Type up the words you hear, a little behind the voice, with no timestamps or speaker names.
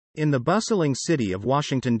In the bustling city of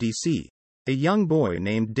Washington, D.C., a young boy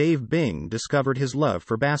named Dave Bing discovered his love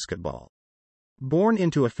for basketball. Born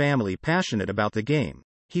into a family passionate about the game,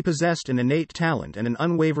 he possessed an innate talent and an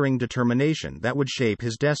unwavering determination that would shape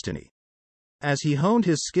his destiny. As he honed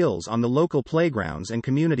his skills on the local playgrounds and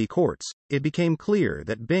community courts, it became clear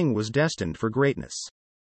that Bing was destined for greatness.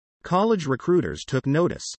 College recruiters took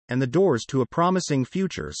notice, and the doors to a promising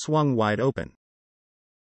future swung wide open.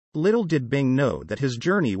 Little did Bing know that his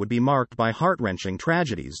journey would be marked by heart-wrenching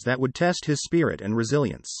tragedies that would test his spirit and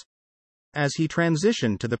resilience. As he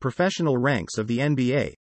transitioned to the professional ranks of the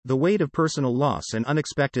NBA, the weight of personal loss and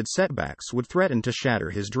unexpected setbacks would threaten to shatter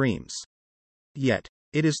his dreams. Yet,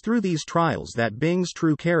 it is through these trials that Bing's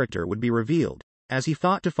true character would be revealed, as he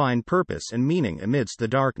fought to find purpose and meaning amidst the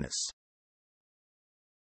darkness.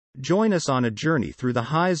 Join us on a journey through the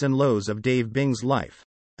highs and lows of Dave Bing's life,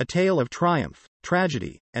 a tale of triumph,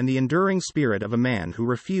 tragedy, and the enduring spirit of a man who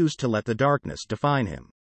refused to let the darkness define him.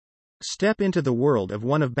 Step into the world of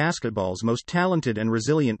one of basketball's most talented and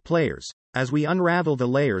resilient players, as we unravel the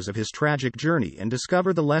layers of his tragic journey and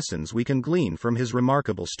discover the lessons we can glean from his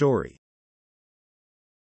remarkable story.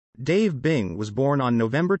 Dave Bing was born on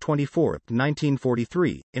November 24,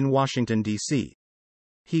 1943, in Washington, D.C.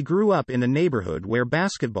 He grew up in a neighborhood where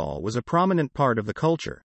basketball was a prominent part of the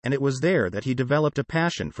culture, and it was there that he developed a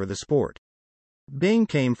passion for the sport. Bing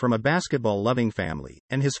came from a basketball-loving family,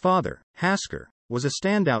 and his father, Hasker, was a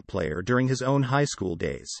standout player during his own high school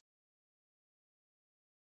days.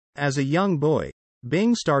 As a young boy,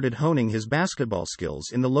 Bing started honing his basketball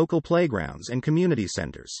skills in the local playgrounds and community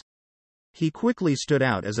centers. He quickly stood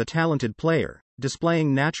out as a talented player,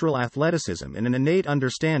 displaying natural athleticism and an innate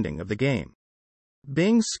understanding of the game.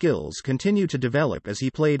 Bing's skills continued to develop as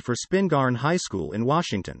he played for Spingarn High School in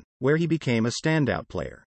Washington, where he became a standout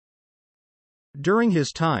player. During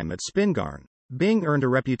his time at Spingarn, Bing earned a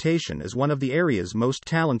reputation as one of the area's most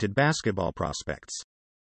talented basketball prospects.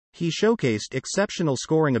 He showcased exceptional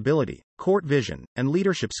scoring ability, court vision, and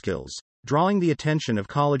leadership skills, drawing the attention of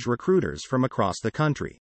college recruiters from across the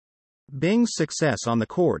country. Bing's success on the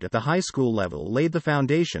court at the high school level laid the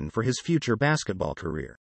foundation for his future basketball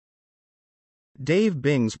career. Dave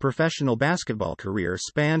Bing's professional basketball career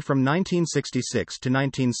spanned from 1966 to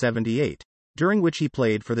 1978, during which he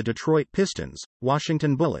played for the Detroit Pistons,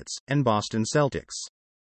 Washington Bullets, and Boston Celtics.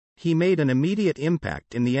 He made an immediate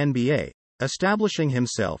impact in the NBA, establishing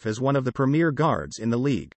himself as one of the premier guards in the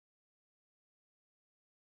league.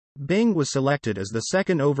 Bing was selected as the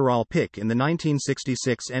second overall pick in the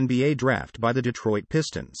 1966 NBA draft by the Detroit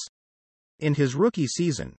Pistons. In his rookie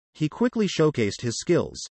season, he quickly showcased his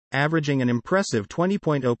skills, averaging an impressive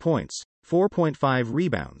 20.0 points, 4.5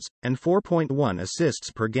 rebounds, and 4.1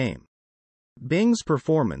 assists per game. Bing's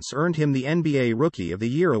performance earned him the NBA Rookie of the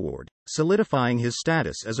Year award, solidifying his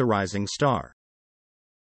status as a rising star.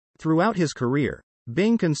 Throughout his career,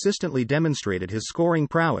 Bing consistently demonstrated his scoring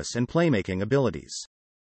prowess and playmaking abilities.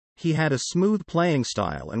 He had a smooth playing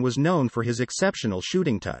style and was known for his exceptional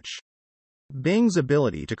shooting touch. Bing's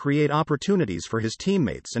ability to create opportunities for his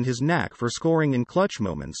teammates and his knack for scoring in clutch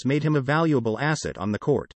moments made him a valuable asset on the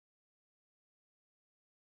court.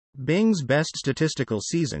 Bing's best statistical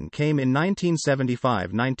season came in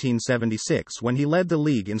 1975-1976 when he led the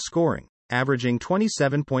league in scoring, averaging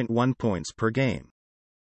 27.1 points per game.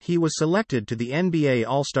 He was selected to the NBA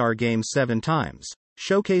All-Star Game 7 times,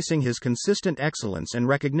 showcasing his consistent excellence and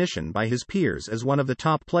recognition by his peers as one of the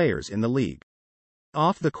top players in the league.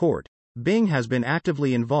 Off the court, Bing has been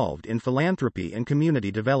actively involved in philanthropy and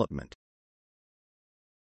community development.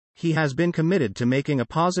 He has been committed to making a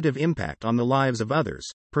positive impact on the lives of others,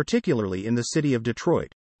 particularly in the city of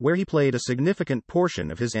Detroit, where he played a significant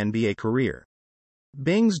portion of his NBA career.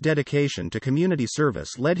 Bing's dedication to community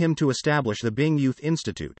service led him to establish the Bing Youth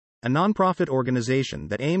Institute, a nonprofit organization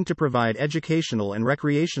that aimed to provide educational and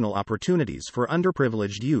recreational opportunities for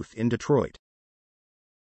underprivileged youth in Detroit.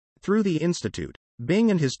 Through the institute,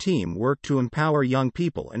 Bing and his team worked to empower young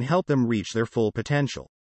people and help them reach their full potential.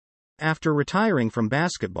 After retiring from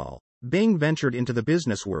basketball, Bing ventured into the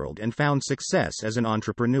business world and found success as an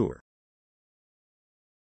entrepreneur.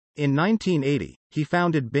 In 1980, he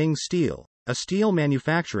founded Bing Steel, a steel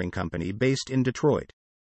manufacturing company based in Detroit.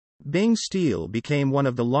 Bing Steel became one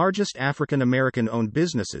of the largest African American-owned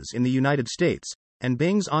businesses in the United States, and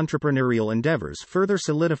Bing's entrepreneurial endeavors further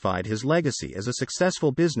solidified his legacy as a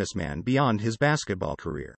successful businessman beyond his basketball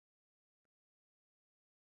career.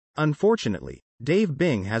 Unfortunately, Dave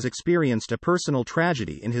Bing has experienced a personal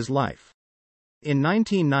tragedy in his life. In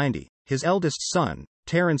 1990, his eldest son,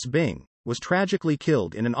 Terrence Bing, was tragically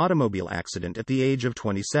killed in an automobile accident at the age of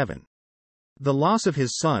 27. The loss of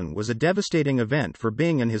his son was a devastating event for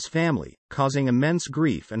Bing and his family, causing immense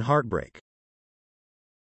grief and heartbreak.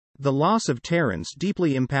 The loss of Terence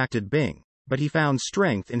deeply impacted Bing, but he found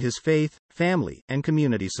strength in his faith, family, and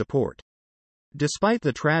community support. Despite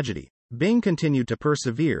the tragedy, Bing continued to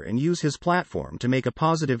persevere and use his platform to make a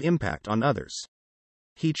positive impact on others.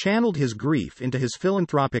 He channeled his grief into his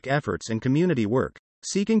philanthropic efforts and community work,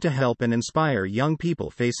 seeking to help and inspire young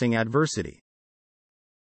people facing adversity.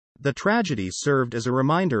 The tragedy served as a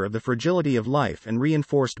reminder of the fragility of life and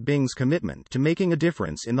reinforced Bing's commitment to making a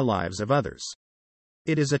difference in the lives of others.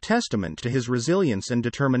 It is a testament to his resilience and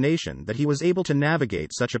determination that he was able to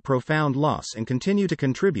navigate such a profound loss and continue to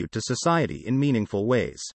contribute to society in meaningful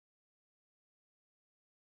ways.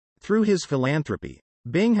 Through his philanthropy,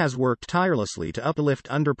 Bing has worked tirelessly to uplift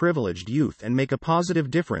underprivileged youth and make a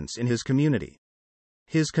positive difference in his community.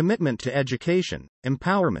 His commitment to education,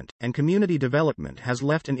 empowerment, and community development has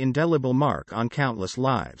left an indelible mark on countless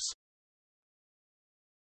lives.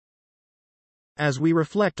 As we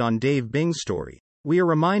reflect on Dave Bing's story, we are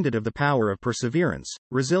reminded of the power of perseverance,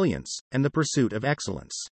 resilience, and the pursuit of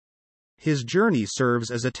excellence. His journey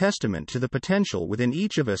serves as a testament to the potential within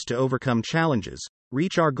each of us to overcome challenges,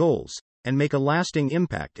 reach our goals, and make a lasting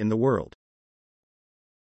impact in the world.